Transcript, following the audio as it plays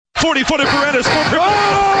40-footer Paredes. Oh,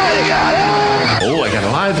 I got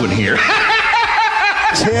a live one here.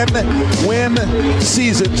 10-win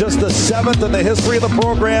season, just the 7th in the history of the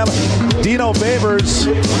program. Dino Babers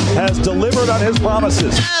has delivered on his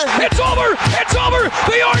promises. It's over! It's over!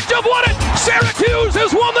 The Orange have won it! Syracuse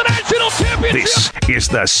has won the national championship! This is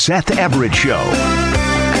the Seth Everett Show.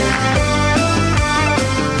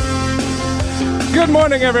 Good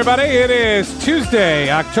morning, everybody. It is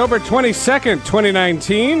Tuesday, October 22nd,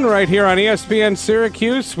 2019, right here on ESPN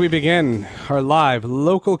Syracuse. We begin our live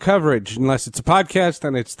local coverage. Unless it's a podcast,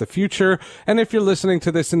 then it's the future. And if you're listening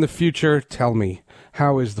to this in the future, tell me,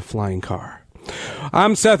 how is the flying car?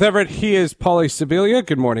 I'm Seth Everett. He is Paulie Sibilia.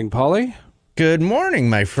 Good morning, Paulie. Good morning,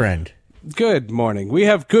 my friend. Good morning. We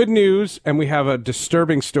have good news, and we have a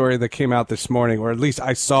disturbing story that came out this morning, or at least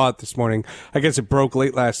I saw it this morning. I guess it broke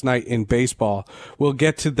late last night in baseball. We'll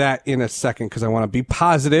get to that in a second because I want to be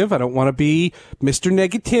positive. I don't want to be Mr.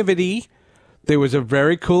 Negativity. There was a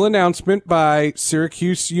very cool announcement by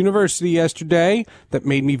Syracuse University yesterday that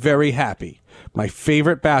made me very happy. My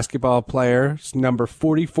favorite basketball player's number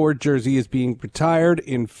 44 jersey is being retired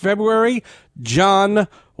in February. John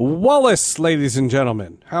Wallace, ladies and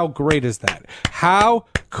gentlemen. How great is that? How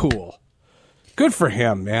cool. Good for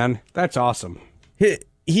him, man. That's awesome.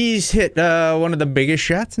 He's hit one of the biggest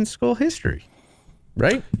shots in school history,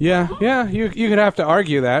 right? Yeah. You could have to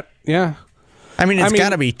argue that. Yeah. I mean, it's got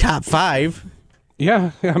to be top 5.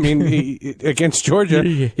 Yeah. I mean, against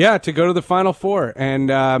Georgia. Yeah, to go to the Final Four. And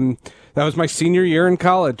that was my senior year in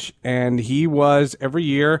college. And he was every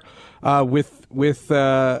year his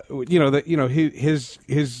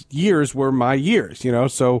years were my years,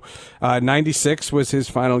 so 96 was his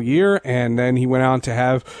final year, and then he went on to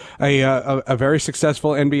have a very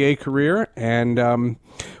successful NBA career. And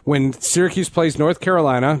when Syracuse plays North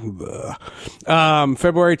Carolina,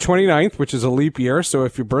 February 29th, which is a leap year, so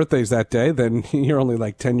if your birthday's that day, then you're only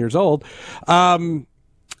like 10 years old.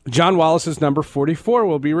 John Wallace's number 44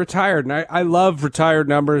 will be retired. And I love retired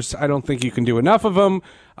numbers. I don't think you can do enough of them.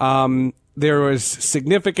 There was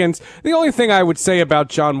significance. The only thing I would say about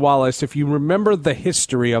John Wallace, if you remember the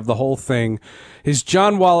history of the whole thing, is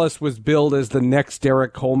John Wallace was billed as the next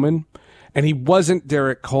Derek Coleman, and he wasn't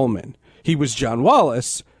Derek Coleman. He was John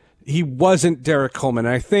Wallace. He wasn't Derek Coleman.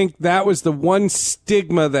 And I think that was the one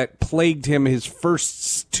stigma that plagued him his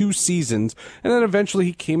first 2 seasons. And then eventually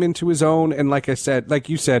he came into his own. And like you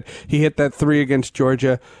said, he hit that 3 against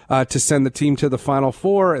Georgia to send the team to the Final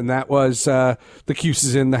Four. And that was the Cuse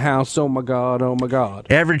is in the house. Oh, my God. Oh, my God.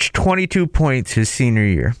 Averaged 22 points his senior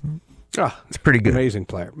year. It's pretty good. Amazing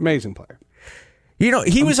player.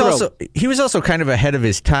 He was also kind of ahead of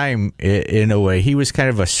his time in a way. He was kind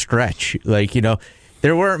of a stretch.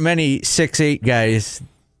 There weren't many 6'8" guys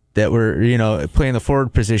that were, playing the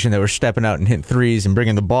forward position that were stepping out and hitting threes and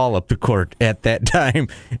bringing the ball up the court at that time.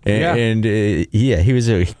 And he was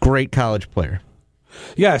a great college player.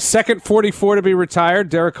 Yeah, second 44 to be retired.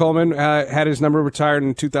 Derek Coleman had his number retired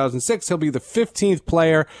in 2006. He'll be the 15th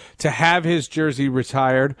player to have his jersey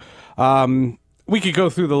retired. We could go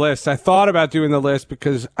through the list. I thought about doing the list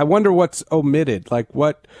because I wonder what's omitted, like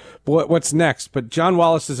what's next. But John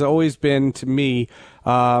Wallace has always been, to me,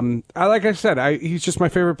 he's just my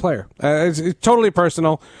favorite player. It's totally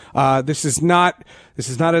personal. This is not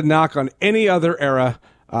a knock on any other era.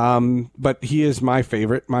 But he is my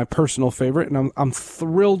favorite, my personal favorite, and I'm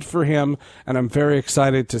thrilled for him, and I'm very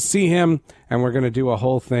excited to see him. And we're going to do a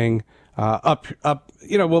whole thing.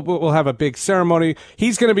 We'll have a big ceremony.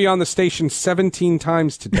 He's going to be on the station 17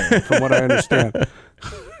 times today, from what I understand.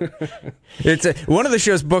 One of the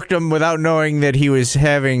shows booked him without knowing that he was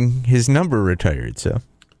having his number retired. So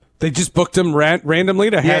they just booked him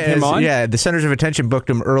randomly to have him on. Yeah, the Centers of Attention booked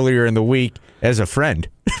him earlier in the week as a friend,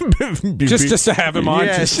 just to have him on,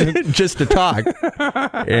 just to talk,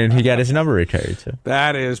 and he got his number retired. So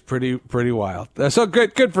that is pretty wild. So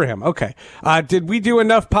good for him. Okay, did we do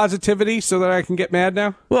enough positivity so that I can get mad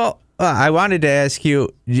now? Well, I wanted to ask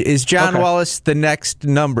you: is John Wallace the next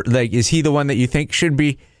number? Like, is he the one that you think should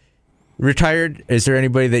be retired? Is there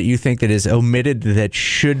anybody that you think that is omitted that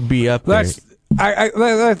should be up there?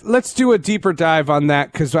 Let's do a deeper dive on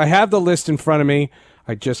that because I have the list in front of me.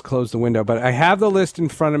 I just closed the window, but I have the list in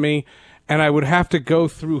front of me, and I would have to go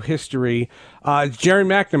through history. Jerry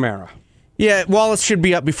McNamara. Yeah, Wallace should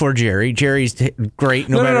be up before Jerry. Jerry's great.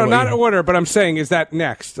 No, not in order, but I'm saying, is that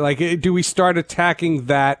next? Like, do we start attacking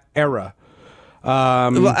that era?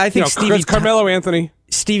 I think Carmelo Anthony.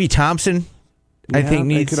 Stevie Thompson, I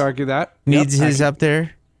think could argue that. Needs his up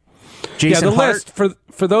there. Jason the Hart. list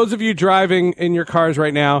for those of you driving in your cars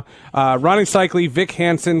right now: Ronnie Cycli, Vic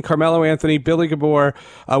Hansen, Carmelo Anthony, Billy Gabor,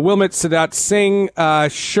 Wilmot Sadat Singh,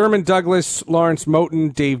 Sherman Douglas, Lawrence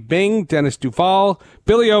Moten, Dave Bing, Dennis Duval,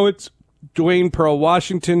 Billy Owens, Dwayne Pearl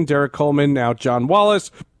Washington, Derek Coleman, now John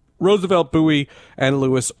Wallace, Roosevelt Bowie, and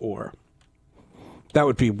Lewis Orr. That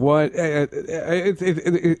would be what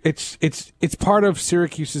it's part of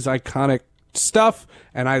Syracuse's iconic stuff,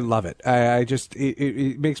 and I love it.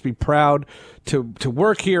 It makes me proud to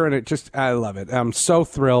work here, and I love it. I'm so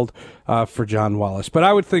thrilled for John Wallace. But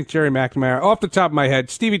I would think Jerry McNamara, off the top of my head,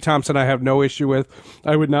 Stevie Thompson I have no issue with.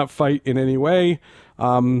 I would not fight in any way.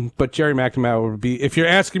 But Jerry McNamara would be, if you're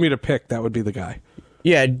asking me to pick, that would be the guy.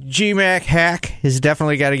 Yeah, G-Mac Hack has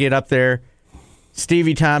definitely got to get up there.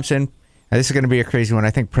 Stevie Thompson. Now, this is going to be a crazy one. I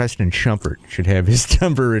think Preston Shumpert should have his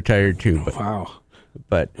number retired too. Wow.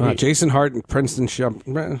 But Jason Hart and Princeton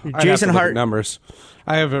Shumpert. Jason Hart numbers.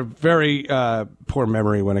 I have a very poor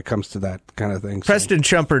memory when it comes to that kind of thing. Preston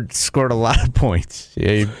Shumpert scored a lot of points.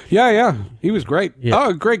 Yeah. He was great. Yeah.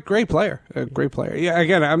 Oh, great player. Great player. Yeah.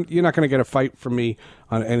 Again, you're not going to get a fight from me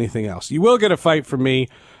on anything else. You will get a fight from me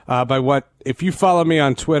if you follow me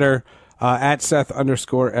on Twitter at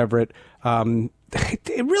Seth_Everett.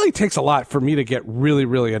 It really takes a lot for me to get really,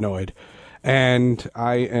 really annoyed. And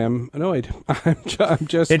I am annoyed. I'm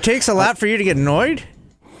just. It takes a lot for you to get annoyed?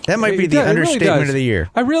 That might be the understatement really of the year.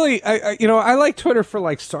 I like Twitter for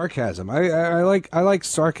like sarcasm. I like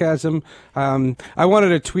sarcasm. I wanted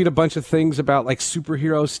to tweet a bunch of things about like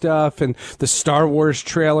superhero stuff and the Star Wars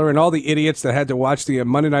trailer and all the idiots that had to watch the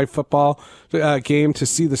Monday Night Football game to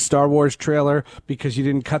see the Star Wars trailer because you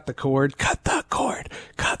didn't cut the cord. Cut the cord.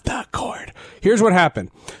 Cut the cord. Here's what happened.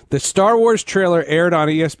 The Star Wars trailer aired on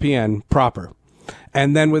ESPN proper.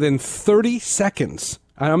 And then within 30 seconds,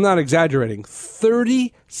 I'm not exaggerating,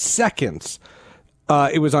 30 seconds,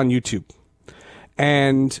 it was on YouTube.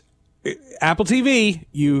 And Apple TV,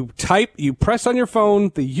 you press on your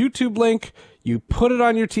phone the YouTube link, you put it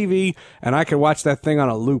on your TV, and I could watch that thing on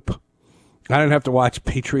a loop. I didn't have to watch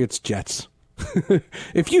Patriots Jets.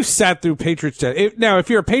 If you sat through Patriots Jets, now if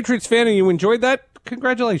you're a Patriots fan and you enjoyed that,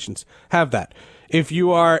 congratulations, have that. If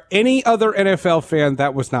you are any other NFL fan,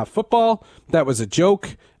 that was not football, that was a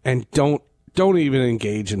joke, and don't even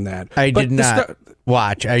engage in that. I did not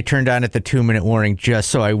watch. I turned on at the 2-minute warning just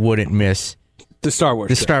so I wouldn't miss the Star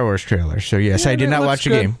Wars trailer. So yes, I did not watch the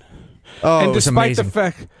game. Oh, and it was amazing.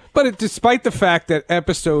 Despite the fact that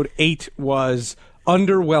episode 8 was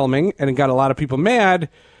underwhelming and it got a lot of people mad,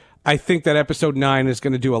 I think that episode 9 is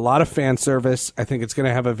going to do a lot of fan service. I think it's going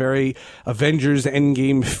to have a very Avengers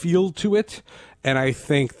Endgame feel to it, and I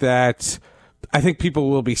think people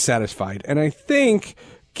will be satisfied. And I think,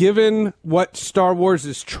 given what Star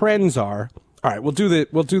Wars' trends are, all right, we'll do the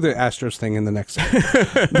Astros thing in the next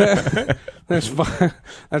segment. That's fine.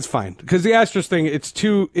 That's fine, because the Astros thing, it's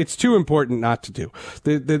too important not to do.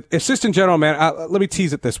 The assistant general manager, let me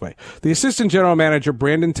tease it this way: the assistant general manager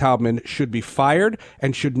Brandon Taubman should be fired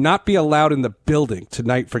and should not be allowed in the building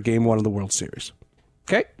tonight for Game 1 of the World Series.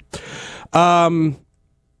 Okay.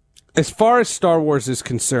 As far as Star Wars is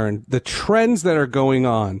concerned, the trends that are going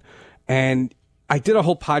on, and I did a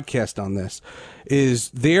whole podcast on this, is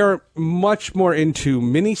they're much more into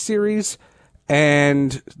miniseries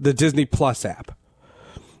and the Disney Plus app.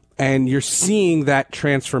 And you're seeing that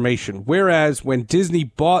transformation. Whereas when Disney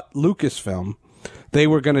bought Lucasfilm, they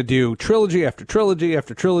were going to do trilogy after trilogy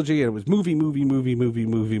after trilogy, and it was movie.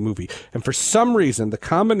 And for some reason, the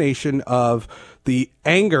combination of the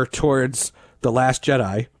anger towards The Last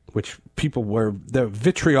Jedi, which the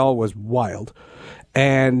vitriol was wild,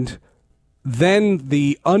 and then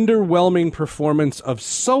the underwhelming performance of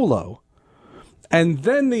Solo, and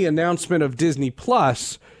then the announcement of Disney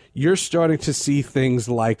Plus, you're starting to see things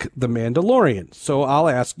like The Mandalorian. So I'll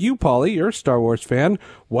ask you, Paulie, you're a Star Wars fan,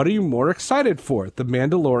 what are you more excited for, The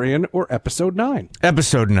Mandalorian or Episode 9?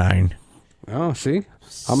 Episode 9. Oh, see?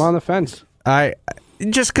 I'm on the fence.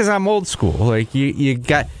 Just because I'm old school. Like,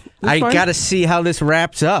 I got to see how this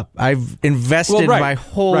wraps up. I've invested my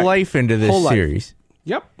whole life into this series.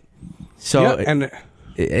 Yep. So and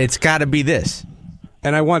it's got to be this.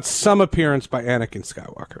 And I want some appearance by Anakin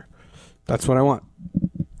Skywalker. That's what I want.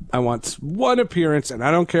 I want one appearance, and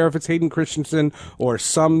I don't care if it's Hayden Christensen or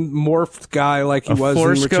some morphed guy like he was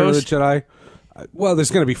in Return of the Jedi. Well,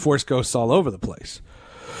 there's going to be Force ghosts all over the place.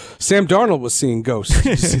 Sam Darnold was seeing ghosts. Did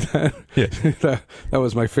you see that? Yeah. That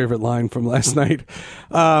was my favorite line from last night.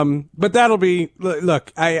 But that'll be,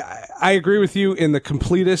 look, I agree with you in the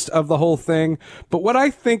completest of the whole thing. But what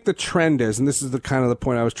I think the trend is, and this is the kind of the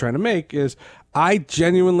point I was trying to make, is I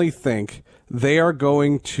genuinely think they are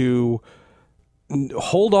going to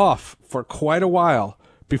hold off for quite a while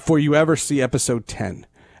before you ever see episode 10.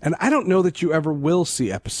 And I don't know that you ever will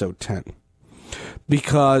see episode 10.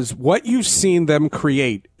 Because what you've seen them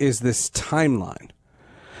create is this timeline.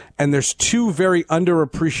 And there's two very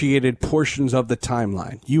underappreciated portions of the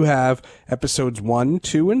timeline. You have episodes 1,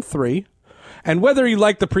 2, and 3. And whether you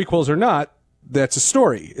like the prequels or not, that's a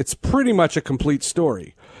story. It's pretty much a complete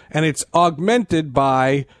story. And it's augmented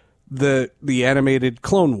by the animated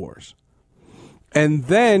Clone Wars. And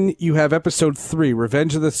then you have episode 3,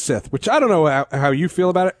 Revenge of the Sith, which I don't know how you feel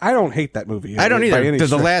about it. I don't hate that movie. I don't either.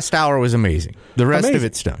 The last hour was amazing. The rest of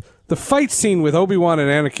it's done. The fight scene with Obi-Wan and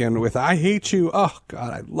Anakin with "I hate you." Oh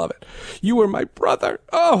God, I love it. You were my brother.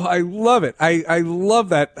 Oh, I love it. I love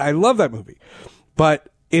that. I love that movie. But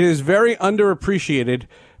it is very underappreciated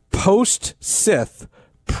post Sith,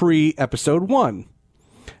 pre episode 1.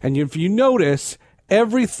 And if you notice,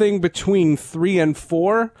 everything between 3 and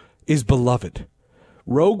 4 is beloved.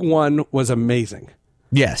 Rogue One was amazing.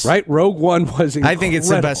 Yes. Right? Rogue One was incredible. I think it's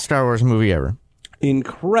the best Star Wars movie ever.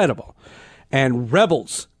 Incredible. And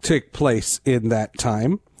Rebels took place in that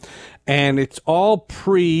time. And it's all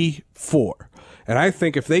pre-4. And I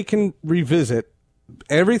think if they can revisit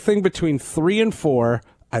everything between 3 and 4,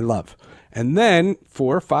 I love. And then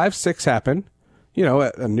 4, 5, 6 happen. You know,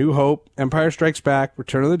 A New Hope, Empire Strikes Back,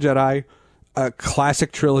 Return of the Jedi, a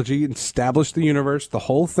classic trilogy, established the universe, the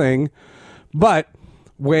whole thing. But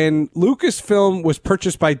when Lucasfilm was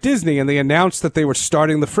purchased by Disney and they announced that they were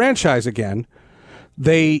starting the franchise again,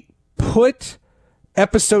 they put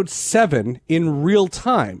episode 7 in real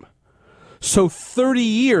time. So 30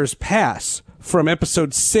 years pass from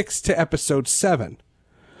episode 6 to episode 7.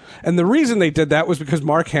 And the reason they did that was because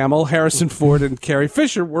Mark Hamill, Harrison Ford, and Carrie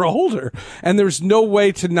Fisher were older. And there's no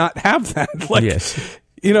way to not have that. Yes.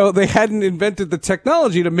 You know, they hadn't invented the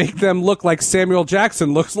technology to make them look like Samuel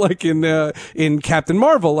Jackson looks like in Captain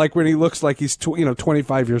Marvel, like when he looks like he's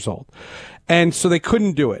 25 years old. And so they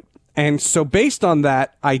couldn't do it. And so based on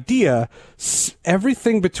that idea,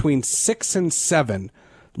 everything between 6 and 7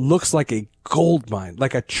 looks like a gold mine,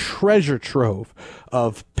 like a treasure trove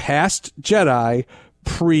of past Jedi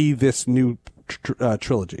pre this new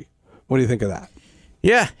trilogy. What do you think of that?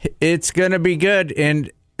 Yeah, it's going to be good.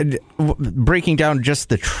 And breaking down just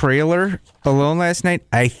the trailer alone last night,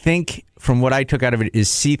 I think from what I took out of it is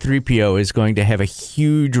C-3PO is going to have a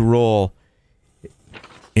huge role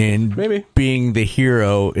in being the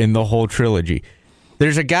hero in the whole trilogy.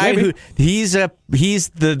 There's a guy who he's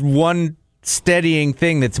the one steadying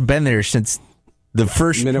thing that's been there since the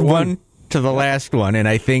first one to the last one, and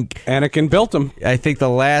I think Anakin built him. I think the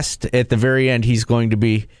last at the very end, he's going to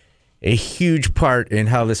be a huge part in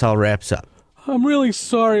how this all wraps up. I'm really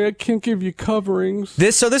sorry, I can't give you coverings.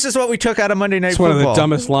 This is what we took out of Monday Night Football. It's one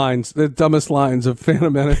of the dumbest lines of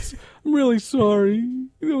Phantom Menace. I'm really sorry,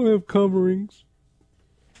 you don't have coverings.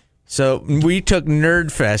 So we took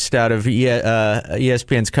Nerdfest out of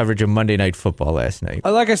ESPN's coverage of Monday Night Football last night.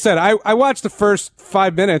 Like I said, I watched the first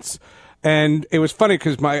 5 minutes, and it was funny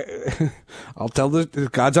because I'll tell the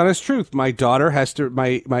God's honest truth. My daughter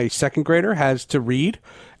my second grader has to read,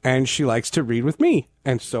 and she likes to read with me.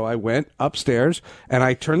 And so I went upstairs, and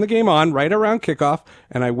I turned the game on right around kickoff,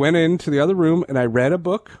 and I went into the other room, and I read a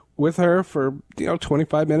book with her for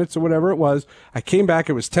 25 minutes or whatever it was. I came back,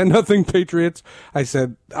 it was 10-0 Patriots. I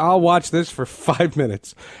said, I'll watch this for 5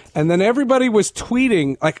 minutes. And then everybody was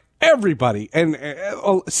tweeting, like everybody, and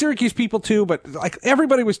Syracuse people too, but like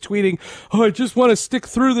everybody was tweeting, oh, I just want to stick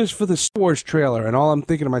through this for the Star Wars trailer. And all I'm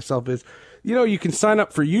thinking to myself is, you can sign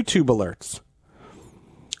up for YouTube alerts.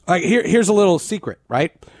 Like here's a little secret,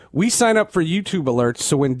 right? We sign up for YouTube alerts,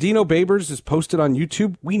 so when Dino Babers is posted on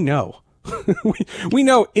YouTube, we know. we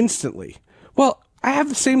know instantly. Well, I have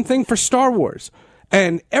the same thing for Star Wars.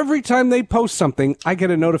 And every time they post something, I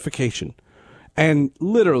get a notification. And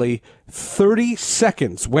literally 30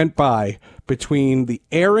 seconds went by between the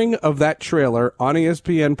airing of that trailer on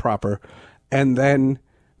ESPN proper and then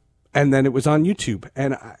it was on YouTube.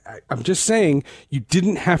 And I'm just saying, you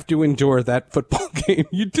didn't have to endure that football game.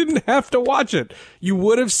 You didn't have to watch it. You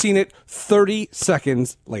would have seen it 30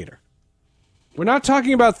 seconds later. We're not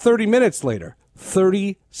talking about 30 minutes later.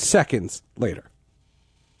 30 seconds later.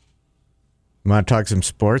 Want to talk some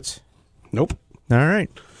sports? Nope. All right.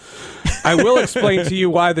 I will explain to you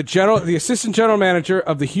why the assistant general manager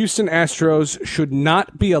of the Houston Astros should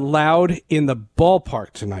not be allowed in the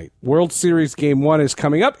ballpark tonight. World Series Game 1 is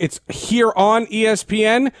coming up. It's here on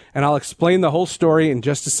ESPN, and I'll explain the whole story in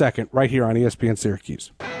just a second, right here on ESPN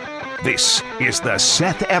Syracuse. This is the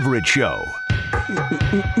Seth Everett Show.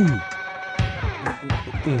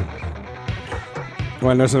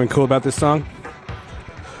 Want to know something cool about this song?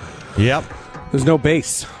 Yep. There's no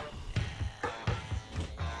bass.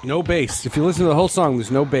 No bass. If you listen to the whole song, there's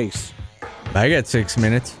no bass. I got 6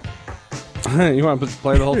 minutes. You want to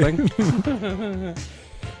play the whole thing?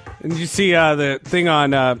 And you see the thing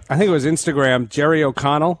on, I think it was Instagram, Jerry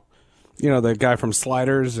O'Connell, you know, the guy from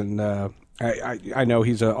Sliders, and I know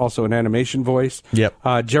he's also an animation voice.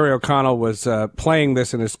 Yep. Jerry O'Connell was playing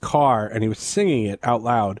this in his car, and he was singing it out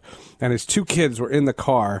loud, and his 2 kids were in the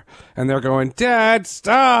car, and they're going, Dad,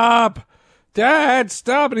 stop! Dad,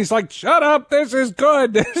 stop! And he's like, shut up, this is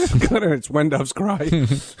good! This is good, and it's When Doves Cry.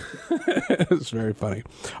 It's very funny.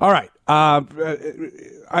 All right.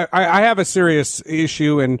 I have a serious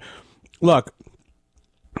issue, and look,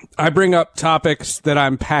 I bring up topics that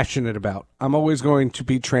I'm passionate about. I'm always going to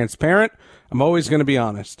be transparent. I'm always going to be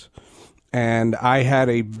honest. And I had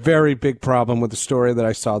a very big problem with the story that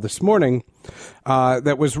I saw this morning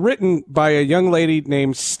that was written by a young lady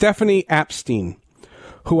named Stephanie Apstein,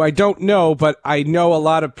 who I don't know, but I know a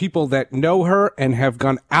lot of people that know her and have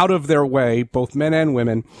gone out of their way, both men and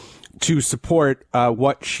women, to support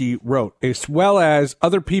what she wrote, as well as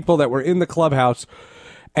other people that were in the clubhouse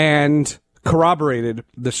and corroborated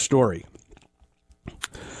the story.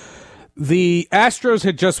 The Astros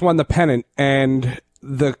had just won the pennant, and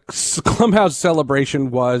the clubhouse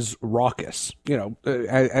celebration was raucous, you know,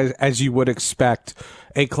 as you would expect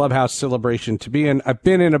a clubhouse celebration to be. And I've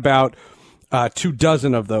been in about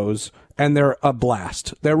 24 of those, and they're a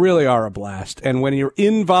blast. They really are a blast. And when you're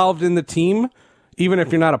involved in the team, even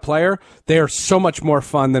if you're not a player, they are so much more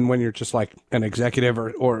fun than when you're just like an executive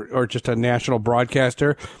or just a national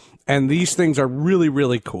broadcaster. And these things are really,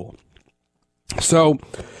 really cool. So,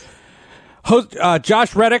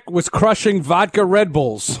 Josh Reddick was crushing vodka Red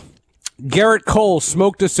Bulls. Garrett Cole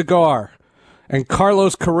smoked a cigar. And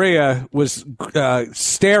Carlos Correa was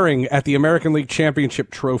staring at the American League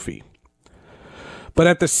Championship trophy. But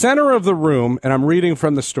at the center of the room, and I'm reading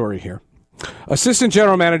from the story here, Assistant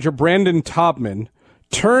General Manager Brandon Taubman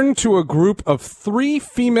turned to a group of 3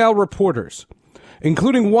 female reporters,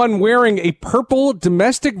 including one wearing a purple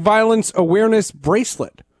domestic violence awareness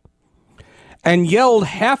bracelet, and yelled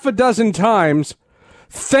 6 times,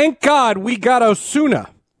 "Thank God we got Osuna.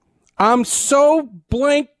 I'm so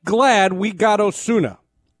blank glad we got Osuna."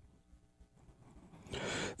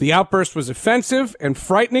 The outburst was offensive and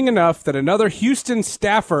frightening enough that another Houston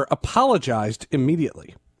staffer apologized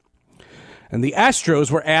immediately. And the Astros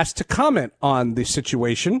were asked to comment on the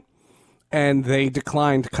situation, and they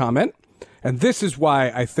declined comment. And this is why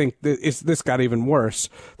I think this got even worse.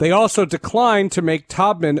 They also declined to make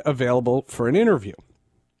Taubman available for an interview.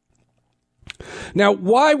 Now,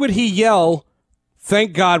 why would he yell,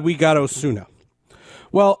 "Thank God we got Osuna"?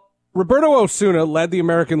 Well, Roberto Osuna led the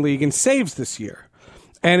American League in saves this year.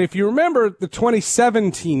 And if you remember the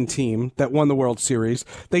 2017 team that won the World Series,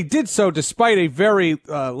 they did so despite a very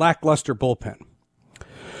lackluster bullpen.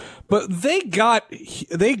 But they got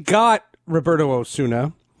Roberto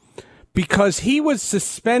Osuna because he was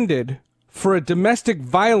suspended for a domestic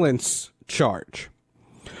violence charge.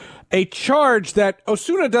 A charge that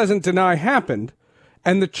Osuna doesn't deny happened,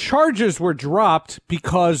 and the charges were dropped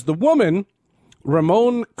because the woman,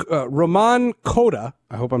 Roman Cota,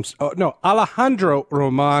 Alejandro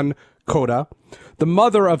Roman Cota, the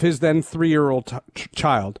mother of his then 3-year-old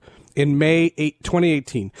child, in May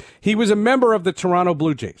 2018. He was a member of the Toronto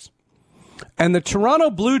Blue Jays. And the Toronto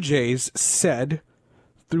Blue Jays said,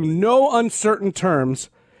 through no uncertain terms,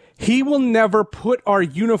 "He will never put our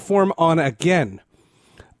uniform on again.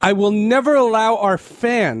 I will never allow our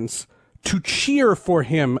fans to cheer for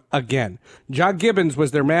him again." John Gibbons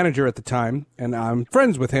was their manager at the time, and I'm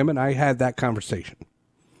friends with him, and I had that conversation.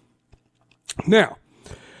 Now,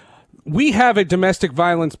 we have a domestic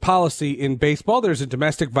violence policy in baseball. There's a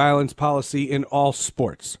domestic violence policy in all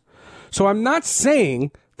sports. So I'm not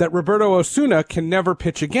saying that Roberto Osuna can never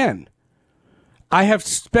pitch again. I have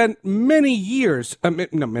spent many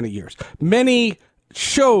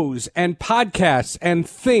shows and podcasts and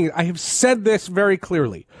things. I have said this very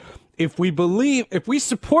clearly. If we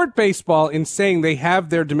support baseball in saying they have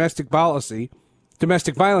their domestic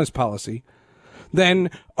violence policy, then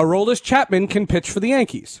Aroldis Chapman can pitch for the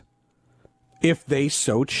Yankees if they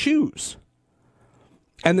so choose.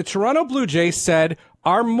 And the Toronto Blue Jays said,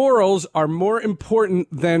 our morals are more important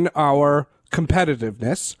than our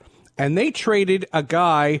competitiveness. And they traded a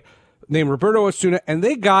guy named Roberto Osuna, and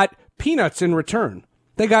they got peanuts in return.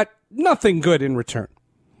 They got nothing good in return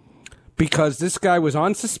because this guy was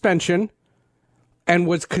on suspension and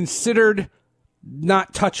was considered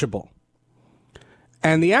not touchable.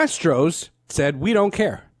 And the Astros said, we don't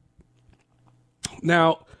care.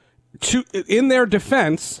 Now, in their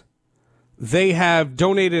defense, They have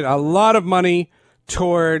donated a lot of money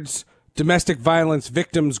towards domestic violence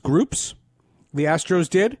victims groups. The Astros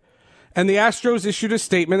did. And the Astros issued a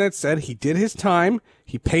statement that said he did his time,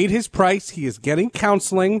 he paid his price, he is getting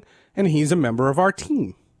counseling, and he's a member of our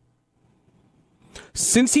team.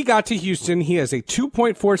 Since he got to Houston, he has a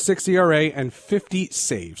 2.46 ERA and 50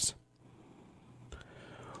 saves.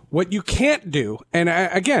 What you can't do, and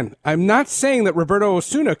again, I'm not saying that Roberto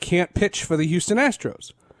Osuna can't pitch for the Houston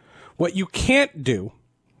Astros. What you can't do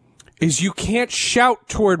is you can't shout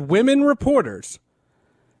toward women reporters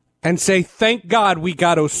and say, thank God we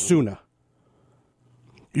got Osuna.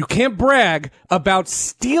 You can't brag about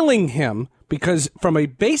stealing him because from a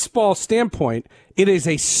baseball standpoint, it is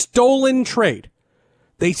a stolen trade.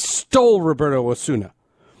 They stole Roberto Osuna.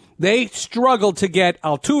 They struggled to get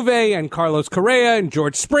Altuve and Carlos Correa and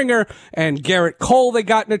George Springer and Garrett Cole. They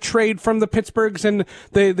got in a trade from the Pittsburghs, and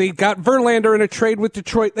they got Verlander in a trade with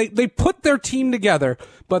Detroit. They put their team together,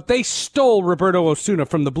 but they stole Roberto Osuna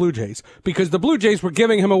from the Blue Jays because the Blue Jays were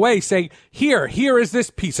giving him away, saying, here is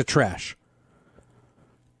this piece of trash.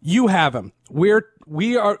 You have him.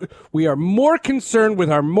 We are more concerned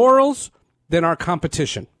with our morals than our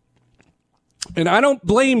competition. And I don't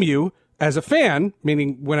blame you as a fan,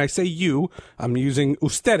 meaning when I say you, I'm using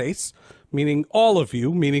ustedes, meaning all of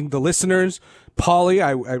you, meaning the listeners. Paulie,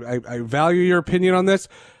 I value your opinion on this.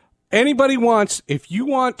 Anybody wants, if you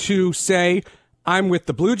want to say, I'm with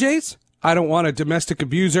the Blue Jays, I don't want a domestic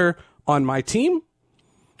abuser on my team,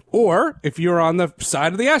 or if you're on the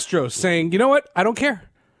side of the Astros saying, you know what, I don't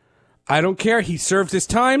care. I don't care. He served his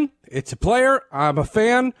time. It's a player. I'm a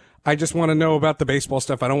fan. I just want to know about the baseball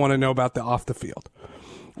stuff. I don't want to know about the off the field.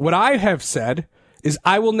 What I have said is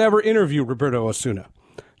I will never interview Roberto Osuna,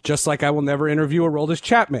 just like I will never interview Aroldis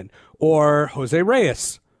Chapman or Jose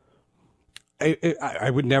Reyes. I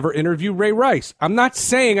would never interview Ray Rice. I'm not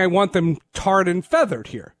saying I want them tarred and feathered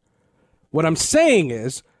here. What I'm saying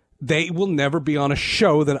is they will never be on a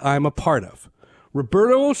show that I'm a part of.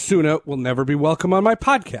 Roberto Osuna will never be welcome on my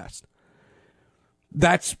podcast.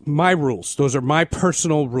 That's my rules. Those are my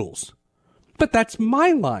personal rules. But that's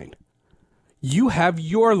my line. You have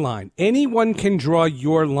your line. Anyone can draw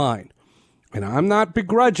your line. And I'm not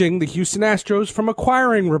begrudging the Houston Astros from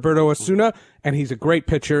acquiring Roberto Osuna, and he's a great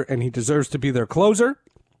pitcher, and he deserves to be their closer.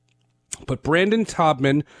 But Brandon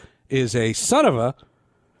Taubman is a son of a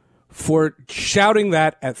for shouting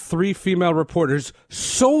that at 3 female reporters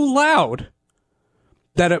so loud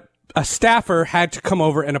that a staffer had to come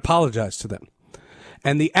over and apologize to them.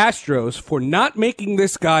 And the Astros for not making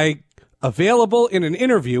this guy available in an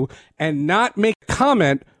interview and not make a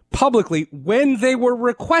comment publicly when they were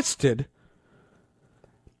requested,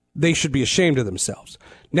 they should be ashamed of themselves.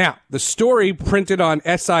 Now, the story printed on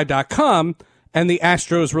SI.com, and the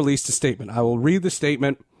Astros released a statement. I will read the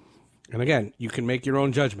statement, and again, you can make your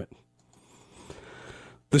own judgment.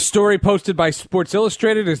 The story posted by Sports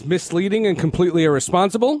Illustrated is misleading and completely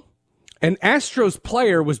irresponsible. An Astros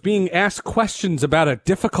player was being asked questions about a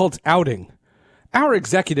difficult outing. Our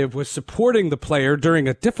executive was supporting the player during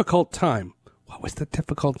a difficult time. What was the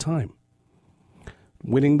difficult time?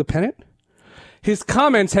 Winning the pennant? His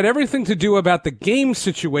comments had everything to do about the game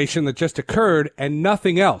situation that just occurred and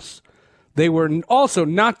nothing else. They were also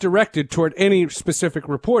not directed toward any specific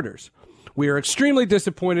reporters. We are extremely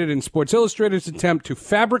disappointed in Sports Illustrated's attempt to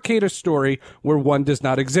fabricate a story where one does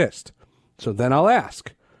not exist. So then I'll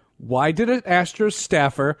ask, why did an Astros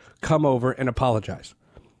staffer come over and apologize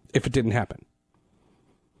if it didn't happen?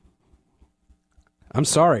 I'm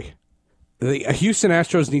sorry. The Houston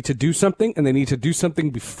Astros need to do something, and they need to do something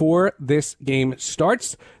before this game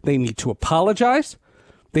starts. They need to apologize.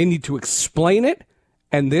 They need to explain it,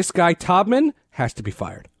 and this guy, Taubman, has to be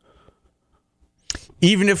fired.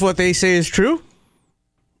 Even if what they say is true?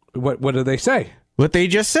 What do they say? What they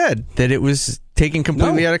just said, that it was taken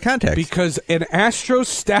completely out of context. Because an Astros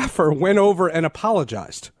staffer went over and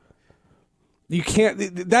apologized. You can't.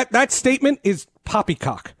 That statement is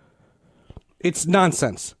poppycock. It's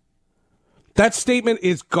nonsense. That statement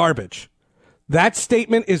is garbage. That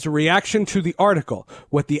statement is a reaction to the article.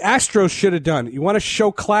 What the Astros should have done. You want to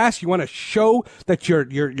show class? You want to show that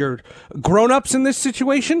you're grown-ups in this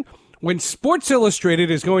situation? When Sports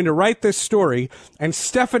Illustrated is going to write this story and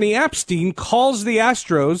Stephanie Epstein calls the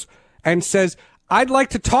Astros and says, I'd like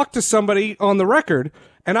to talk to somebody on the record,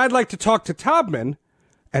 and I'd like to talk to Taubman,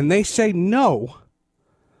 and they say no,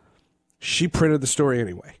 she printed the story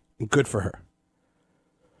anyway, and good for her.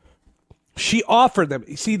 She offered them.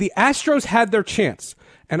 See, the Astros had their chance,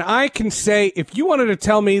 and I can say, if you wanted to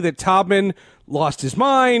tell me that Taubman lost his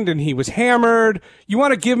mind and he was hammered, you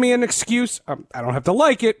want to give me an excuse? I don't have to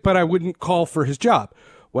like it, but I wouldn't call for his job.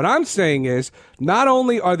 What I'm saying is, not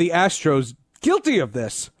only are the Astros guilty of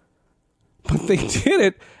this, but they did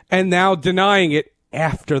it and now denying it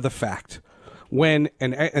after the fact. When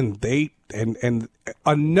and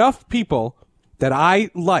enough people that I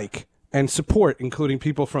like and support, including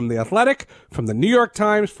people from The Athletic, from the New York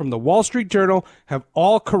Times, from the Wall Street Journal, have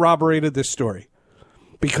all corroborated this story.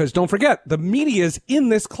 Because don't forget, the media's in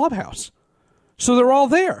this clubhouse. So they're all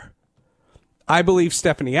there. I believe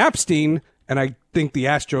Stephanie Epstein, and I think the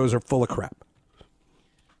Astros are full of crap.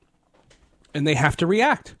 And they have to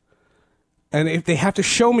react. And if they have to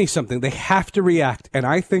show me something, they have to react. And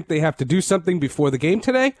I think they have to do something before the game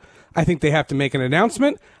today. I think they have to make an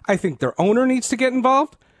announcement. I think their owner needs to get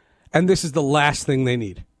involved. And this is the last thing they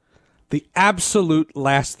need. The absolute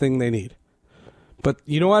last thing they need. But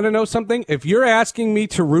you want to know something? If you're asking me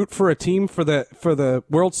to root for a team for the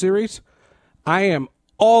World Series, I am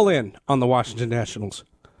all in on the Washington Nationals.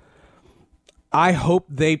 I hope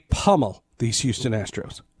they pummel these Houston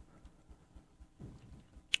Astros.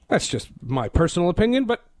 That's just my personal opinion,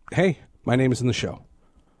 but hey, my name is in the show.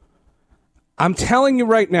 I'm telling you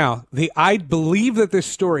right now, I believe that this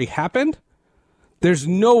story happened. There's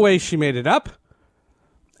no way she made it up.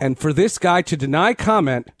 And for this guy to deny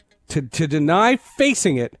comment, to deny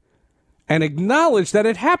facing it, and acknowledge that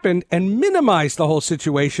it happened and minimize the whole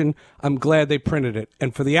situation, I'm glad they printed it.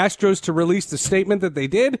 And for the Astros to release the statement that they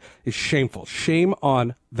did is shameful. Shame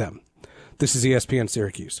on them. This is ESPN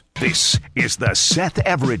Syracuse. This is the Seth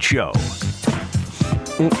Everett Show.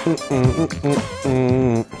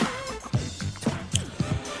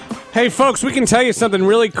 Hey, folks, we can tell you something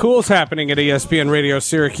really cool is happening at ESPN Radio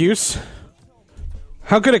Syracuse.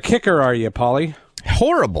 How good a kicker are you, Paulie?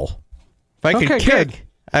 Horrible. If I could kick, good.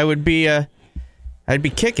 I would be. I'd be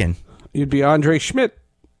kicking. You'd be Andre Schmidt.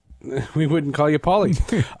 We wouldn't call you Paulie.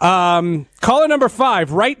 Caller number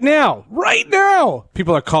 5 right now. Right now,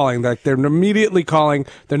 people are calling. Like they're immediately calling.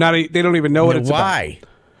 They're not. They don't even know what it's about.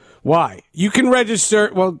 Why? You can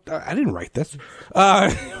register. Well, I didn't write this.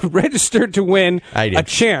 Register to win a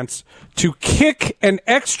chance to kick an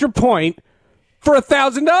extra point for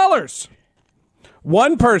 $1,000.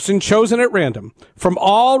 One person chosen at random from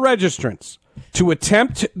all registrants to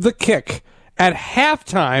attempt the kick at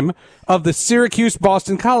halftime of the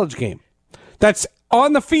Syracuse-Boston College game. That's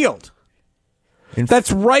on the field.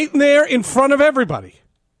 That's right there in front of everybody.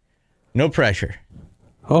 No pressure.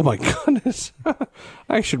 Oh, my goodness.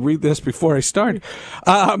 I should read this before I start.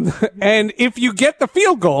 And if you get the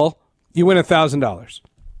field goal, you win $1,000.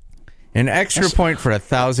 An extra point for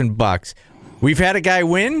 $1,000. We've had a guy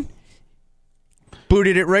win,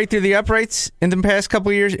 booted it right through the uprights in the past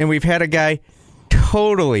couple of years, and we've had a guy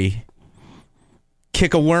totally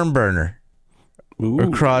kick a worm burner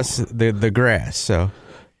across the grass. So,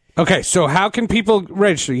 okay, so how can people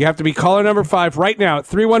register? You have to be caller number 5 right now at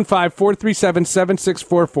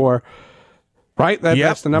 315-437-7644. Right?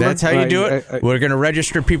 That's the number? That's how you do it. We're going to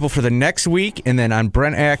register people for the next week, and then on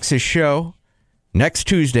Brent Axe's show next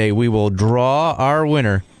Tuesday, we will draw our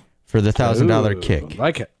winner for the $1,000 kick.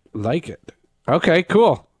 Like it. Okay,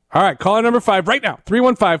 cool. All right, caller number 5 right now.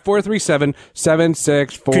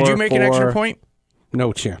 315-437-7644. Could you make an extra point?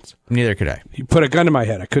 No chance. Neither could I. You put a gun to my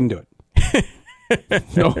head. I couldn't do it.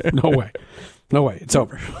 No way. No way. It's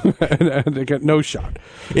over. They got no shot.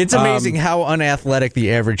 It's amazing how unathletic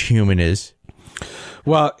the average human is.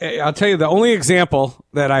 Well, I'll tell you the only example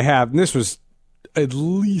that I have, and this was at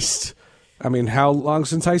least, how long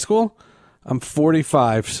since high school? I'm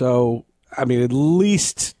 45, so, at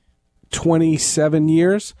least 27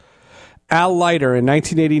 years. Al Leiter in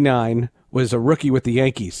 1989 was a rookie with the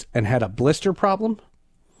Yankees and had a blister problem.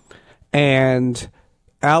 And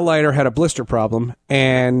Al Leiter had a blister problem,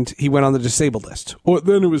 and he went on the disabled list. Or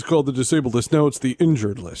then it was called the disabled list. Now it's the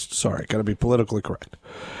injured list. Sorry, got to be politically correct.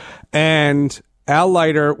 And Al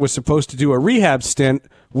Leiter was supposed to do a rehab stint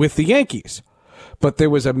with the Yankees. But there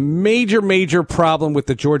was a major, major problem with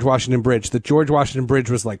the George Washington Bridge. The George Washington Bridge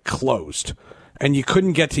was closed, and you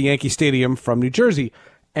couldn't get to Yankee Stadium from New Jersey.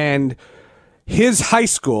 And his high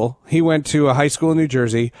school, he went to a high school in New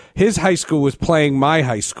Jersey. His high school was playing my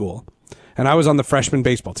high school, and I was on the freshman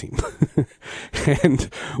baseball team. And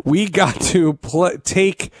we got to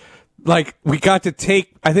take,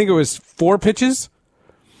 I think it was 4 pitches.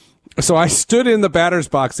 So I stood in the batter's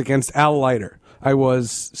box against Al Leiter. I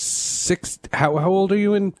was 6. How old are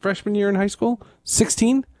you in freshman year in high school?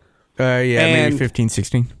 16? Maybe 15,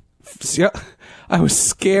 16. Yeah, I was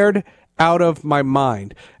scared out of my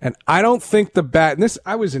mind. And I don't think the bat,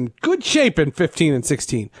 I was in good shape in 15 and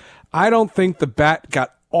 16. I don't think the bat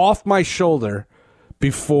got off my shoulder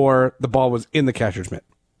before the ball was in the catcher's mitt.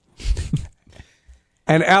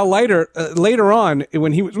 And Al Leiter, later on,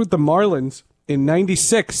 when he was with the Marlins in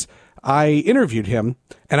 96, I interviewed him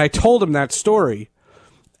and I told him that story.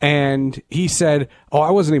 And he said, "Oh, I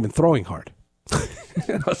wasn't even throwing hard."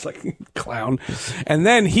 I was like, clown. And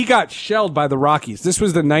then he got shelled by the Rockies. This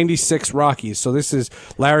was the 96 Rockies. So this is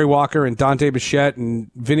Larry Walker and Dante Bichette and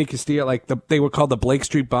Vinny Castilla. They were called the Blake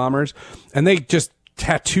Street Bombers. And they just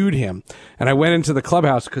tattooed him. And I went into the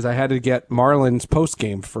clubhouse because I had to get Marlins post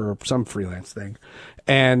game for some freelance thing.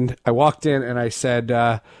 And I walked in and I said,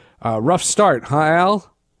 rough start, huh, Al?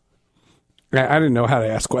 I didn't know how to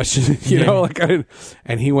ask questions, you know, like I didn't.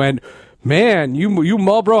 And he went, "Man, you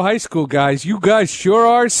Marlboro High School guys, you guys sure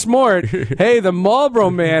are smart. Hey, the Marlboro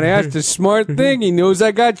man asked a smart thing. He knows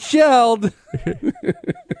I got shelled."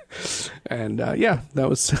 And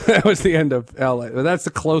that was the end of LA. That's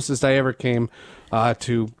the closest I ever came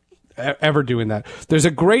to ever doing that. There's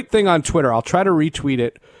a great thing on Twitter. I'll try to retweet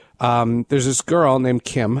it. There's this girl named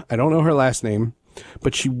Kim. I don't know her last name,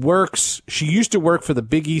 but she used to work for the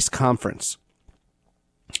Big East Conference.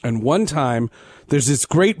 And one time, there's this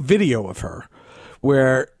great video of her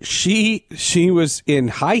where she was in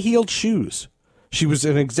high-heeled shoes. She was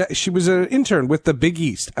an intern with the Big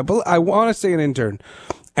East. I want to say an intern.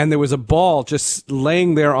 And there was a ball just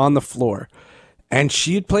laying there on the floor. And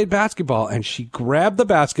she had played basketball, and she grabbed the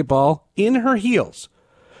basketball in her heels,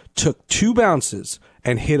 took 2 bounces,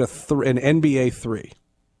 and hit an NBA 3.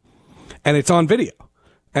 And it's on video.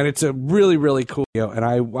 And it's a really, really cool video. And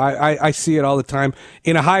I see it all the time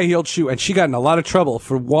in a high-heeled shoe. And she got in a lot of trouble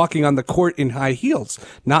for walking on the court in high heels,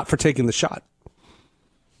 not for taking the shot.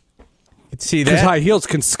 See that? Because high heels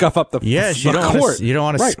can scuff up the court. You don't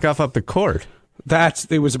want to scuff up the court.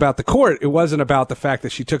 It was about the court. It wasn't about the fact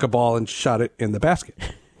that she took a ball and shot it in the basket.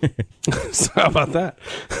 So how about that?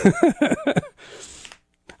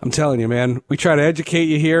 I'm telling you, man, we try to educate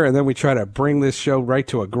you here, and then we try to bring this show right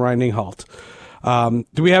to a grinding halt.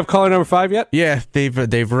 Do we have caller number 5 yet? Yeah,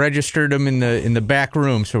 they've registered him in the back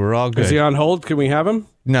room, so we're all good. Is he on hold? Can we have him?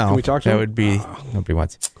 No. Can we talk to him? That would be nobody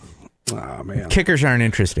wants. Oh man, kickers aren't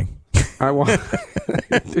interesting. I want.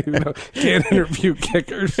 Dude, no, can't interview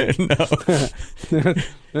kickers. No,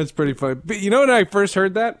 that's pretty funny. But you know when I first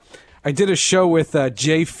heard that, I did a show with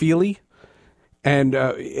Jay Feely. And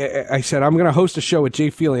I said, I'm going to host a show with Jay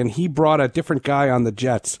Feely. And he brought a different guy on the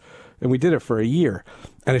Jets. And we did it for a year.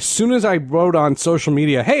 And as soon as I wrote on social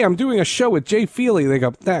media, "Hey, I'm doing a show with Jay Feely," they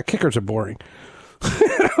go, kickers are boring. And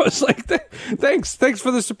I was like, thanks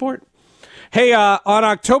for the support. Hey, on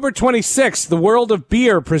October 26th, the World of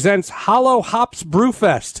Beer presents Hollow Hops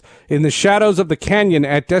Brewfest in the shadows of the canyon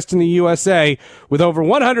at Destiny, USA, with over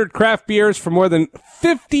 100 craft beers from more than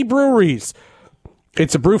 50 breweries.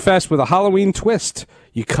 It's a brewfest with a Halloween twist.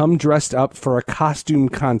 You come dressed up for a costume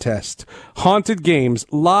contest, haunted games,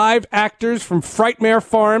 live actors from Frightmare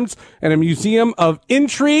Farms, and a museum of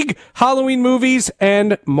intrigue, Halloween movies,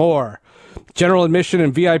 and more. General admission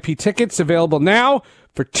and VIP tickets available now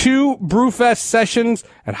for 2 Brewfest sessions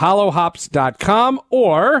at hollowhops.com,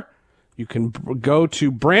 or you can go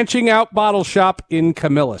to Branching Out Bottle Shop in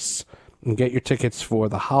Camillus and get your tickets for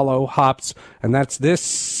the Hollow Hops, and that's this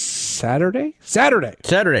Saturday.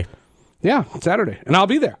 Yeah, Saturday. And I'll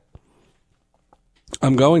be there.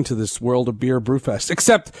 I'm going to this World of Beer Brewfest,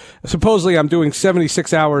 except supposedly I'm doing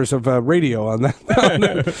 76 hours of radio on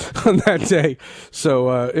that day.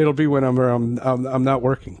 So it'll be when I'm not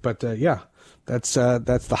working. But yeah, that's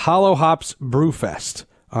the Hollow Hops Brewfest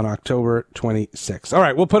on October 26th. All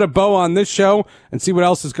right, we'll put a bow on this show and see what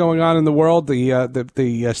else is going on in the world.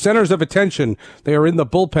 The centers of attention, they are in the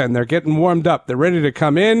bullpen. They're getting warmed up. They're ready to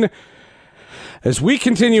come in as we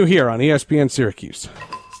continue here on ESPN Syracuse.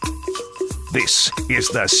 This is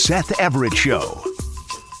the Seth Everett Show.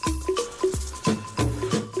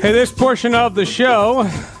 Hey, this portion of the show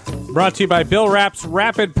brought to you by Bill Rapp's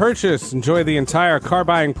Rapid Purchase. Enjoy the entire car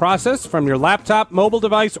buying process from your laptop, mobile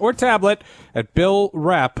device, or tablet at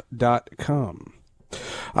BillRapp.com.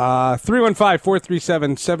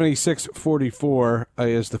 315-437-7644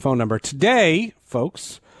 is the phone number. Today,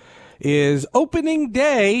 folks, is opening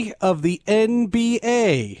day of the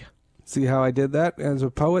NBA. See how I did that as a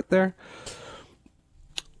poet there?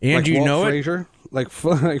 And like you Walt know Frazier, it? Like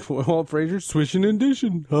Walt Frazier, swishing and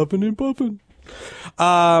dishing, huffing and puffing.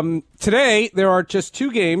 Today, there are just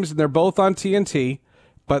 2 games, and they're both on TNT,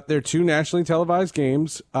 but they're 2 nationally televised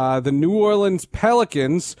games. The New Orleans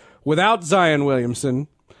Pelicans, without Zion Williamson,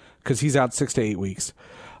 because he's out 6 to 8 weeks,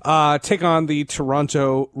 take on the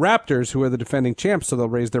Toronto Raptors, who are the defending champs, so they'll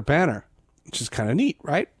raise their banner, which is kind of neat,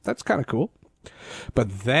 right? That's kind of cool.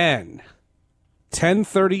 But then,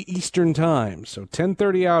 10:30 Eastern time, so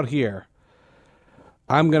 10:30 out here,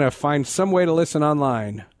 I'm going to find some way to listen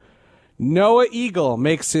online. Noah Eagle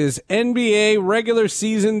makes his NBA regular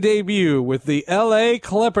season debut with the LA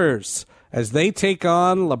Clippers as they take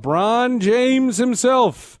on LeBron James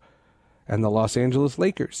himself and the Los Angeles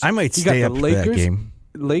Lakers. I might stay up for that game.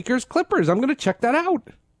 Lakers Clippers. I'm going to check that out.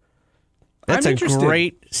 That's a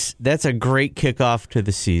great kickoff to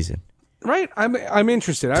the season. Right. I'm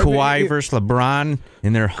interested. Kawhi versus LeBron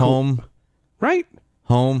in their home. Right.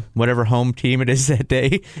 Home, whatever home team it is that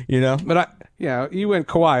day, But you went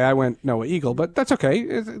Kawhi, I went Noah Eagle, but that's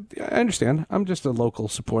okay. I understand. I'm just a local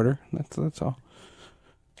supporter. That's all.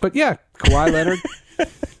 But yeah, Kawhi Leonard.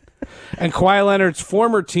 And Kawhi Leonard's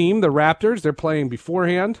former team, the Raptors, they're playing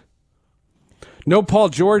beforehand. No Paul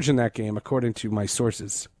George in that game, according to my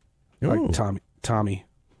sources. Ooh. Like Tommy.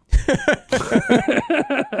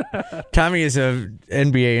 Tommy is a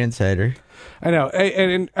NBA insider. I know.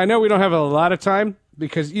 And I know we don't have a lot of time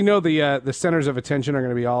because the centers of attention are going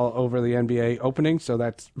to be all over the NBA opening, so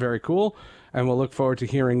that's very cool. And we'll look forward to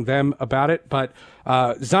hearing them about it. But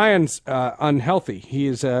Zion's unhealthy. He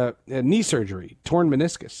is a knee surgery, torn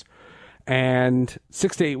meniscus, and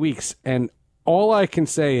 6 to 8 weeks. And all I can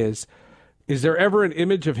say is there ever an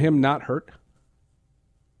image of him not hurt?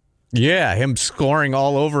 Yeah, him scoring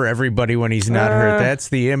all over everybody when he's not hurt. That's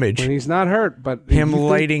the image. When he's not hurt, but him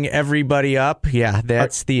lighting everybody up. Yeah,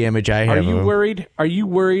 that's the image I have. Are you worried? Are you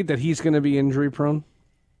worried that he's going to be injury prone?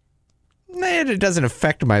 It doesn't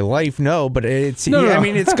affect my life, no. But it's. No. I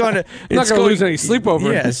mean, it's going to. It's not going to lose any sleep over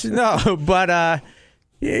it. Yes, no, but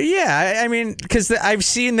yeah. I mean, because I've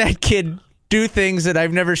seen that kid do things that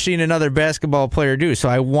I've never seen another basketball player do. So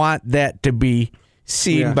I want that to be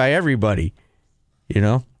seen by everybody.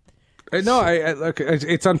 No, look,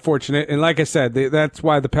 it's unfortunate, and like I said, that's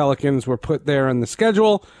why the Pelicans were put there on the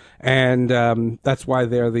schedule, and that's why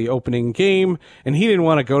they're the opening game. And he didn't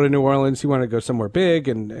want to go to New Orleans; he wanted to go somewhere big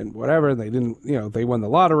and whatever. They didn't, they won the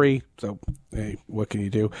lottery, so hey, what can you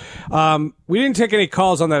do? We didn't take any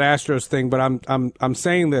calls on that Astros thing, but I'm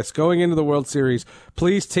saying this going into the World Series.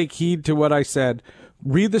 Please take heed to what I said.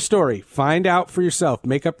 Read the story. Find out for yourself.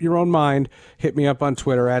 Make up your own mind. Hit me up on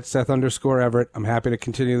Twitter at Seth_Everett. I'm happy to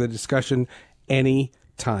continue the discussion any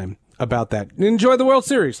time about that. Enjoy the World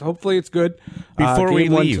Series. Hopefully it's good. Before we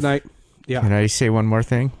leave tonight. Yeah. Can I say one more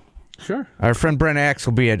thing? Sure. Our friend Brent Axe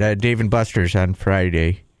will be at Dave & Buster's on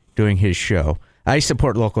Friday doing his show. I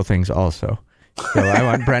support local things also. So I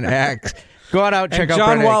want Brent Axe. Go on out, check out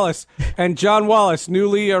John Wallace. And John Wallace,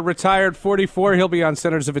 newly retired 44. He'll be on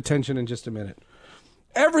Centers of Attention in just a minute.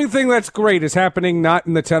 Everything that's great is happening not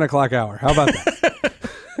in the 10 o'clock hour. How about that?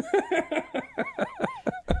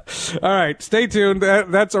 All right, stay tuned.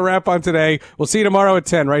 That's a wrap on today. We'll see you tomorrow at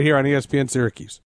 10 right here on ESPN Syracuse.